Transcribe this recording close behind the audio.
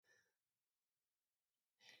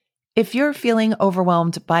If you're feeling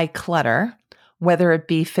overwhelmed by clutter, whether it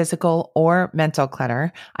be physical or mental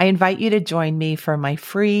clutter, I invite you to join me for my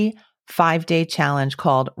free 5-day challenge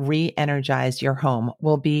called Re-Energize Your Home.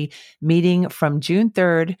 We'll be meeting from June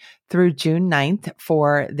 3rd through June 9th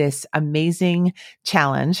for this amazing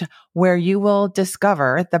challenge where you will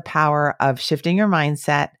discover the power of shifting your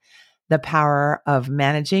mindset, the power of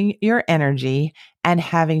managing your energy, and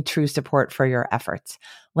having true support for your efforts.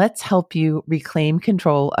 Let's help you reclaim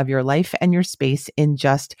control of your life and your space in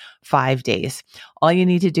just 5 days. All you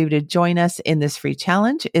need to do to join us in this free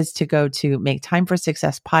challenge is to go to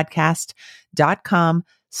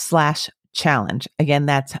maketimeforsuccesspodcast.com/challenge. Again,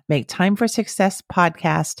 that's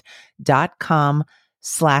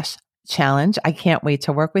maketimeforsuccesspodcast.com/challenge. I can't wait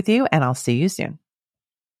to work with you, and I'll see you soon.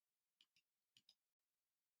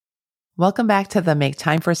 Welcome back to the Make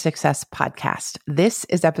Time for Success podcast. This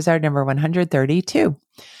is episode number 132.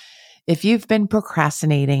 If you've been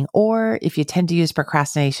procrastinating, or if you tend to use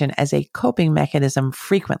procrastination as a coping mechanism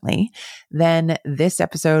frequently, then this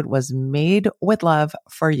episode was made with love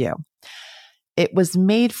for you. It was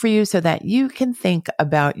made for you so that you can think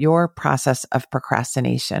about your process of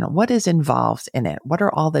procrastination. What is involved in it? What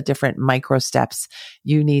are all the different micro steps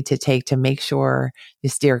you need to take to make sure you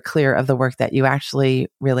steer clear of the work that you actually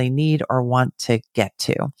really need or want to get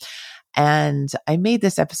to? And I made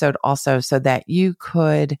this episode also so that you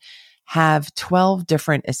could have 12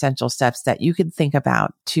 different essential steps that you could think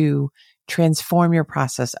about to transform your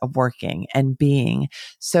process of working and being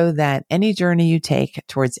so that any journey you take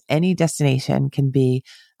towards any destination can be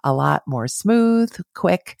a lot more smooth,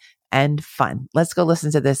 quick, and fun. Let's go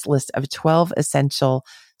listen to this list of 12 essential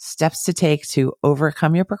steps to take to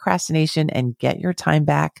overcome your procrastination and get your time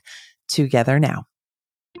back together now.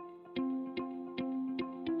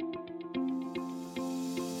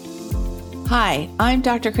 Hi, I'm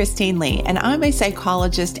Dr. Christine Lee, and I'm a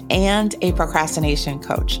psychologist and a procrastination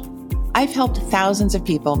coach. I've helped thousands of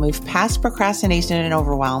people move past procrastination and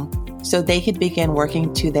overwhelm so they could begin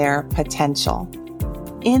working to their potential.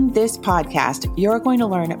 In this podcast, you're going to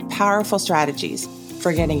learn powerful strategies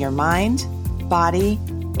for getting your mind, body,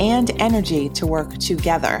 and energy to work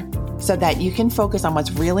together so that you can focus on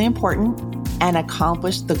what's really important and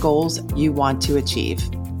accomplish the goals you want to achieve.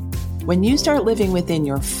 When you start living within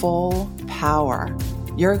your full power,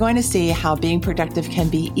 you're going to see how being productive can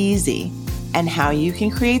be easy and how you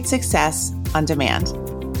can create success on demand.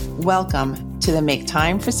 Welcome to the Make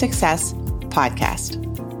Time for Success podcast.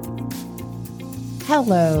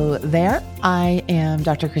 Hello there. I am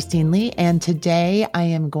Dr. Christine Lee, and today I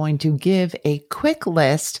am going to give a quick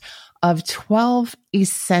list of 12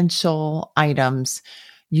 essential items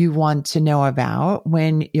you want to know about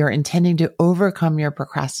when you're intending to overcome your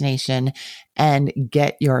procrastination and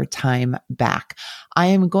get your time back. I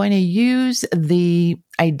am going to use the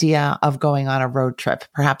idea of going on a road trip,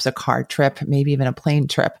 perhaps a car trip, maybe even a plane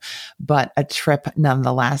trip, but a trip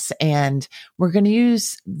nonetheless. And we're going to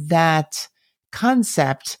use that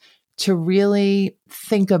concept to really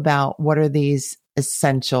think about what are these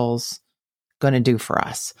essentials going to do for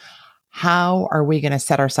us. How are we going to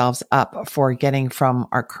set ourselves up for getting from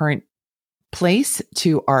our current place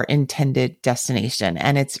to our intended destination?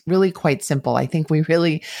 And it's really quite simple. I think we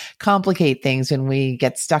really complicate things when we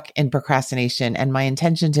get stuck in procrastination. And my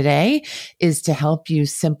intention today is to help you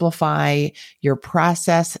simplify your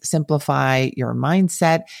process, simplify your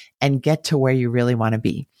mindset, and get to where you really want to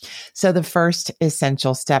be. So the first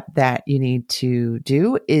essential step that you need to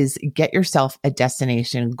do is get yourself a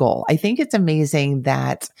destination goal. I think it's amazing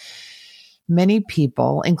that many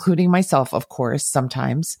people, including myself, of course,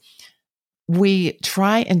 sometimes we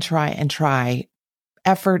try,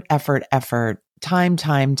 effort,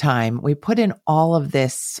 time. We put in all of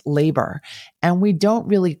this labor and we don't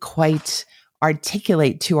really quite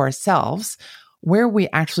articulate to ourselves where we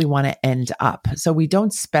actually want to end up. So we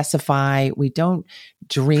don't specify, we don't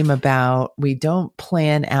dream about, we don't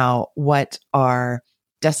plan out what our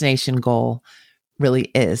destination goal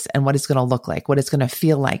really is and what it's going to look like, what it's going to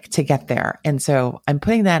feel like to get there. And so I'm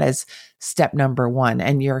putting that as step number one.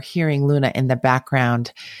 And you're hearing Luna in the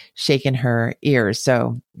background shaking her ears.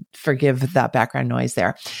 So forgive that background noise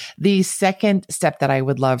there. The second step that I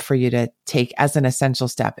would love for you to take as an essential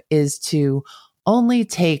step is to only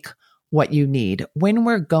take what you need. When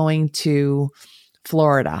we're going to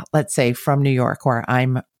Florida, let's say from New York, where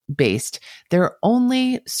I'm based, there are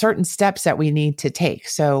only certain steps that we need to take.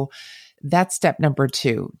 So that's step number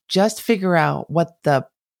 2. Just figure out what the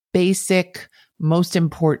basic, most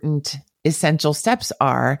important, essential steps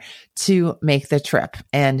are to make the trip,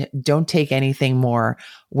 and don't take anything more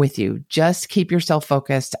with you. Just keep yourself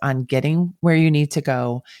focused on getting where you need to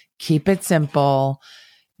go. Keep it simple.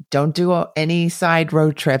 Don't do any side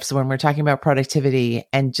road trips when we're talking about productivity,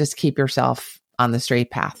 and just keep yourself on the straight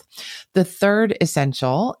path. The third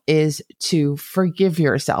essential is to forgive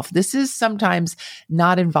yourself. This is sometimes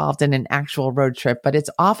not involved in an actual road trip, but it's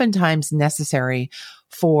oftentimes necessary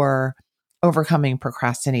for overcoming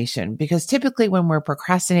procrastination, because typically when we're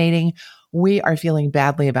procrastinating, we are feeling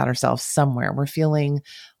badly about ourselves somewhere. We're feeling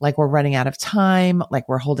like we're running out of time, like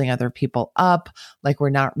we're holding other people up, like we're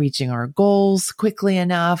not reaching our goals quickly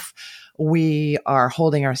enough. We are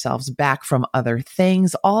holding ourselves back from other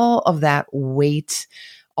things. All of that weight,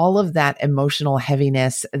 all of that emotional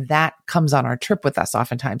heaviness, that comes on our trip with us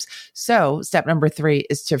oftentimes. So step number 3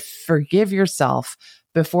 is to forgive yourself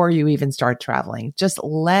before you even start traveling. Just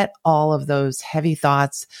let all of those heavy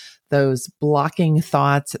thoughts, those blocking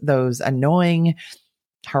thoughts, those annoying,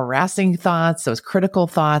 harassing thoughts, those critical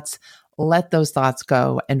thoughts, let those thoughts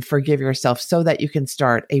go and forgive yourself so that you can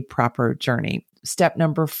start a proper journey. Step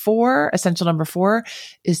number 4, essential number 4,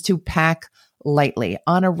 is to pack lightly.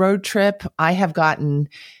 On a road trip, I have gotten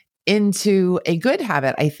into a good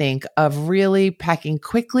habit, I think, of really packing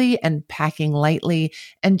quickly and packing lightly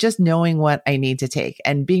and just knowing what I need to take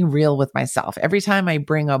and being real with myself. Every time I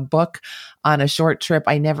bring a book on a short trip,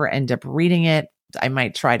 I never end up reading it. I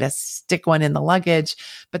might try to stick one in the luggage,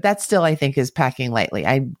 but that still, I think, is packing lightly.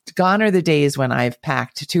 Gone are the days when I've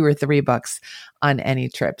packed 2 or 3 books on any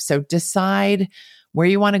trip. So decide where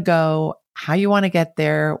you want to go, how you want to get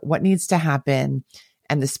there, what needs to happen,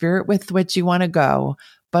 and the spirit with which you want to go,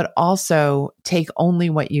 but also take only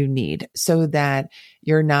what you need so that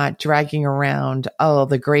you're not dragging around, oh,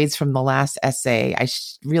 the grades from the last essay. I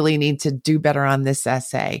really need to do better on this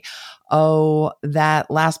essay. Oh, that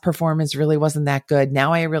last performance really wasn't that good.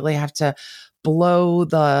 Now I really have to blow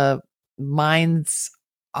the minds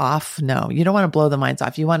off. No, you don't want to blow the minds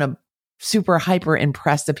off. You want to super hyper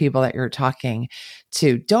impress the people that you're talking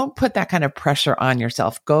to. Don't put that kind of pressure on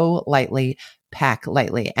yourself. Go lightly, pack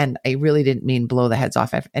lightly. And I really didn't mean blow the heads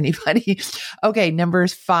off of anybody. Okay. Number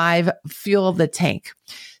 5, fuel the tank.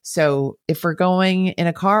 So if we're going in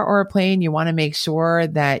a car or a plane, you want to make sure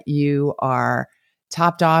that you are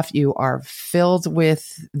topped off, you are filled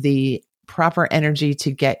with the proper energy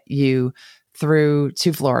to get you through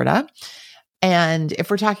to Florida. And if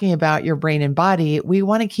we're talking about your brain and body, we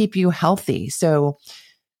want to keep you healthy. So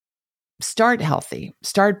start healthy,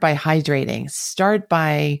 start by hydrating, start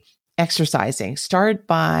by exercising, start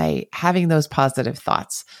by having those positive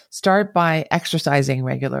thoughts, start by exercising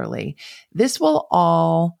regularly. This will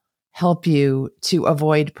all help you to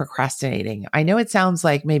avoid procrastinating. I know it sounds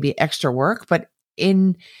like maybe extra work, but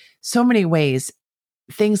in so many ways,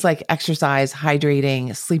 things like exercise,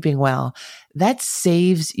 hydrating, sleeping well, that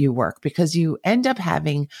saves you work because you end up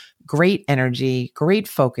having great energy, great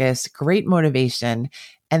focus, great motivation.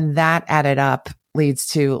 And that added up leads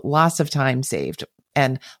to lots of time saved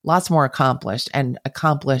and lots more accomplished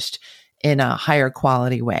in a higher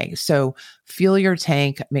quality way. So fuel your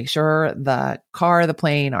tank, make sure the car, the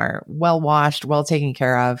plane are well washed, well taken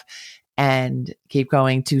care of, and keep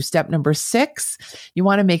going to step number 6. You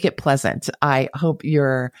want to make it pleasant. I hope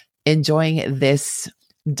you're enjoying this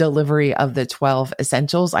delivery of the 12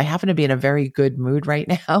 essentials. I happen to be in a very good mood right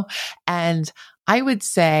now. And I would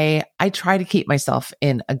say I try to keep myself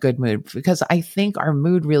in a good mood because I think our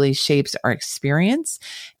mood really shapes our experience.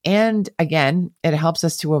 And again, it helps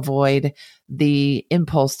us to avoid the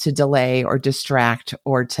impulse to delay or distract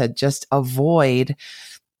or to just avoid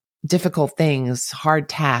difficult things, hard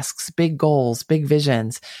tasks, big goals, big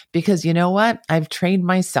visions. Because you know what? I've trained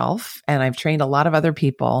myself and I've trained a lot of other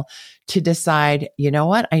people to decide, you know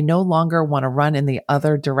what? I no longer want to run in the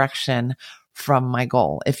other direction from my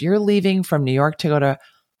goal. If you're leaving from New York to go to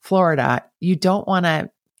Florida, you don't want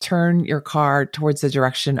to turn your car towards the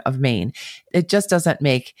direction of Maine. It just doesn't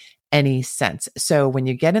make any sense. So when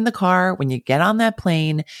you get in the car, when you get on that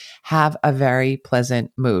plane, have a very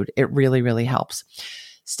pleasant mood. It really, really helps.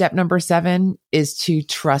 Step number 7 is to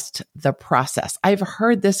trust the process. I've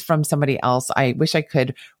heard this from somebody else. I wish I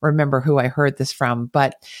could remember who I heard this from,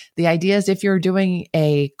 but the idea is if you're doing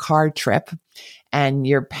a car trip and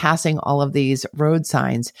you're passing all of these road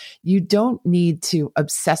signs, you don't need to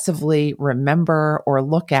obsessively remember or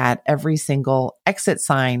look at every single exit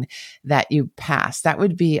sign that you pass. That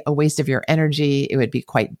would be a waste of your energy. It would be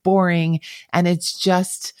quite boring, and it's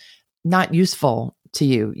just not useful to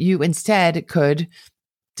you. You instead could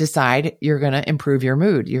decide you're going to improve your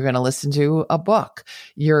mood. You're going to listen to a book.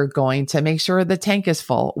 You're going to make sure the tank is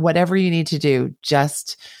full. Whatever you need to do,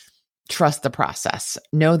 just trust the process.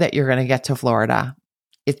 Know that you're going to get to Florida.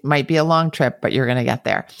 It might be a long trip, but you're going to get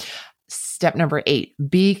there. Step number 8,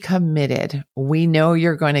 be committed. We know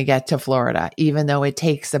you're going to get to Florida, even though it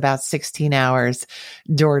takes about 16 hours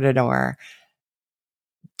door to door.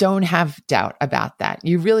 Don't have doubt about that.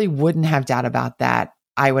 You really wouldn't have doubt about that,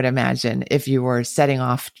 I would imagine, if you were setting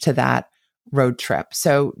off to that road trip.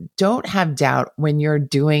 So don't have doubt when you're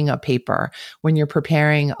doing a paper, when you're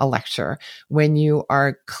preparing a lecture, when you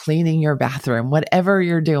are cleaning your bathroom, whatever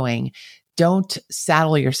you're doing. Don't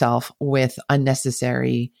saddle yourself with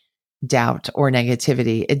unnecessary doubt or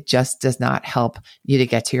negativity. It just does not help you to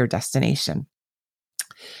get to your destination.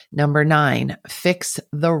 Number 9, fix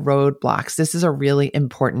the roadblocks. This is a really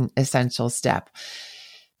important, essential step.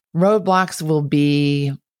 Roadblocks will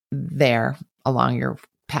be there along your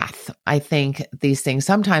path. I think these things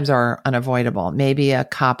sometimes are unavoidable. Maybe a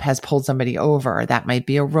cop has pulled somebody over. That might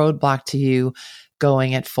be a roadblock to you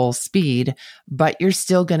going at full speed, but you're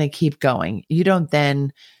still going to keep going. You don't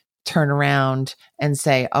then turn around and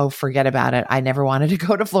say, oh, forget about it. I never wanted to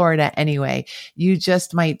go to Florida anyway. You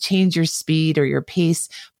just might change your speed or your pace,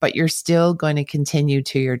 but you're still going to continue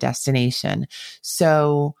to your destination.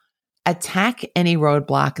 So attack any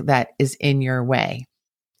roadblock that is in your way.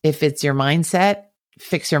 If it's your mindset,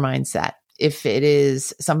 fix your mindset. If it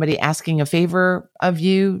is somebody asking a favor of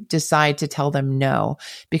you, decide to tell them no,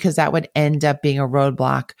 because that would end up being a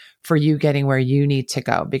roadblock for you getting where you need to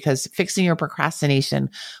go, because fixing your procrastination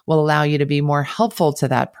will allow you to be more helpful to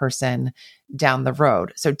that person down the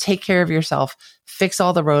road. So take care of yourself, fix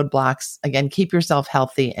all the roadblocks. Again, keep yourself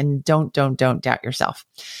healthy and don't doubt yourself.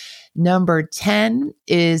 Number 10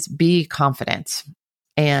 is be confident.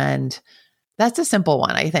 And that's a simple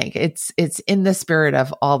one. I think it's in the spirit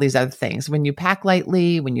of all these other things. When you pack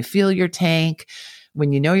lightly, when you feel your tank,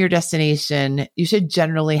 when you know your destination, you should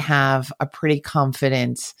generally have a pretty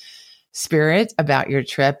confident spirit about your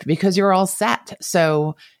trip because you're all set.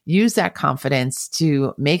 So use that confidence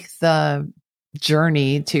to make the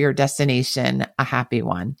journey to your destination a happy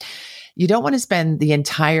one. You don't want to spend the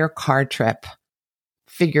entire car trip,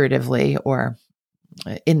 figuratively or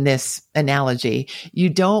in this analogy, you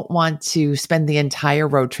don't want to spend the entire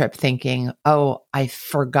road trip thinking, oh, I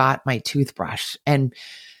forgot my toothbrush, and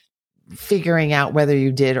figuring out whether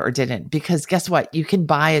you did or didn't. Because guess what? You can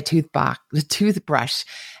buy a toothbrush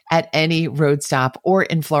at any road stop or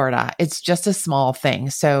in Florida. It's just a small thing.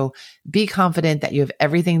 So be confident that you have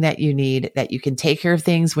everything that you need, that you can take care of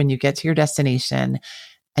things when you get to your destination,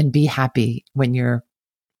 and be happy when you're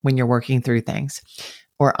working through things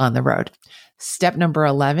or on the road. Step number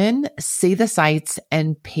 11, see the sights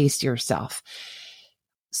and pace yourself.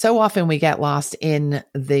 So often we get lost in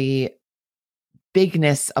the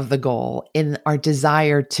bigness of the goal, in our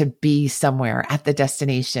desire to be somewhere at the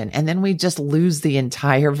destination. And then we just lose the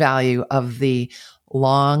entire value of the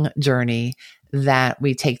long journey that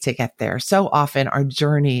we take to get there. So often our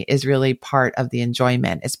journey is really part of the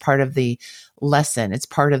enjoyment. It's part of the lesson. It's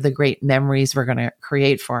part of the great memories we're going to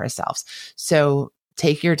create for ourselves. So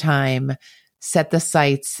take your time, set the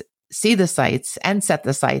sights, see the sights, and set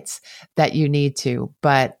the sights that you need to,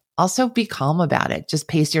 but also be calm about it. Just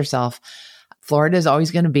pace yourself. Florida is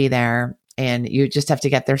always going to be there, and you just have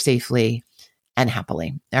to get there safely and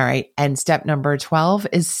happily. All right. And step number 12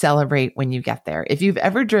 is celebrate when you get there. If you've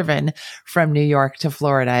ever driven from New York to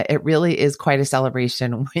Florida, it really is quite a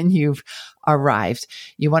celebration when you've arrived.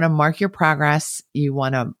 You want to mark your progress. You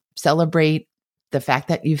want to celebrate the fact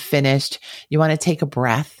that you've finished. You want to take a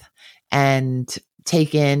breath and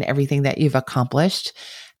take in everything that you've accomplished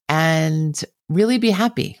and really be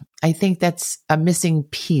happy. I think that's a missing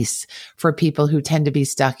piece for people who tend to be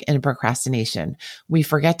stuck in procrastination. We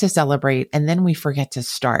forget to celebrate, and then we forget to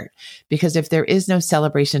start, because if there is no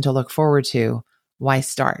celebration to look forward to, why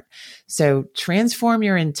start? So transform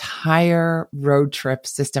your entire road trip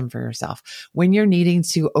system for yourself. When you're needing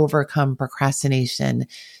to overcome procrastination,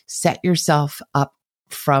 set yourself up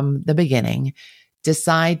from the beginning.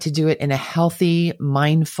 Decide to do it in a healthy,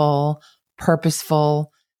 mindful,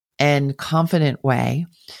 purposeful, and confident way.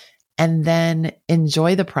 And then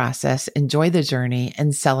enjoy the process, enjoy the journey,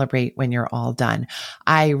 and celebrate when you're all done.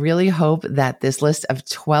 I really hope that this list of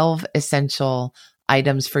 12 essential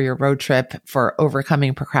items for your road trip for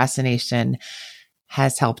overcoming procrastination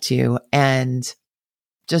has helped you. And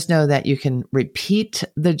just know that you can repeat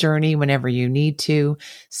the journey whenever you need to,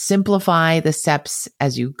 simplify the steps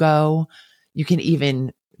as you go. You can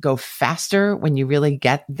even go faster when you really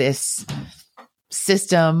get this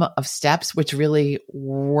system of steps, which really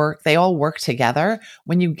work. They all work together.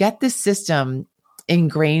 When you get this system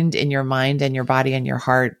ingrained in your mind and your body and your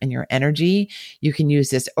heart and your energy, you can use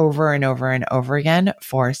this over and over and over again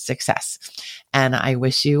for success. And I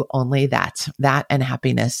wish you only that and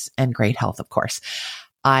happiness and great health, of course.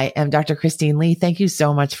 I am Dr. Christine Lee. Thank you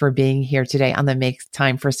so much for being here today on the Make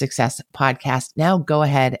Time for Success podcast. Now go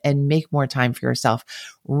ahead and make more time for yourself.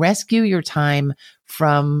 Rescue your time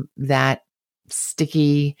from that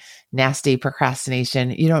sticky, nasty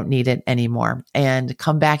procrastination. You don't need it anymore. And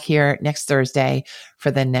come back here next Thursday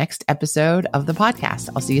for the next episode of the podcast.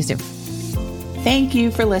 I'll see you soon. Thank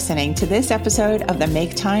you for listening to this episode of the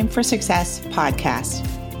Make Time for Success podcast.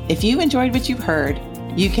 If you enjoyed what you've heard,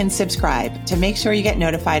 you can subscribe to make sure you get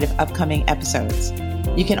notified of upcoming episodes.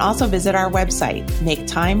 You can also visit our website,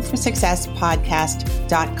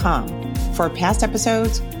 maketimeforsuccesspodcast.com, for past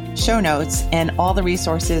episodes, show notes, and all the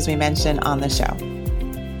resources we mentioned on the show.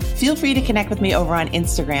 Feel free to connect with me over on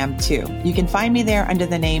Instagram too. You can find me there under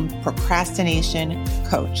the name Procrastination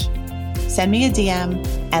Coach. Send me a DM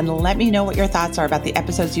and let me know what your thoughts are about the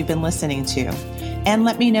episodes you've been listening to. And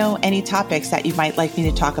let me know any topics that you might like me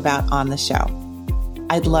to talk about on the show.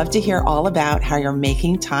 I'd love to hear all about how you're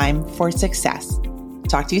making time for success.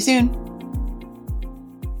 Talk to you soon.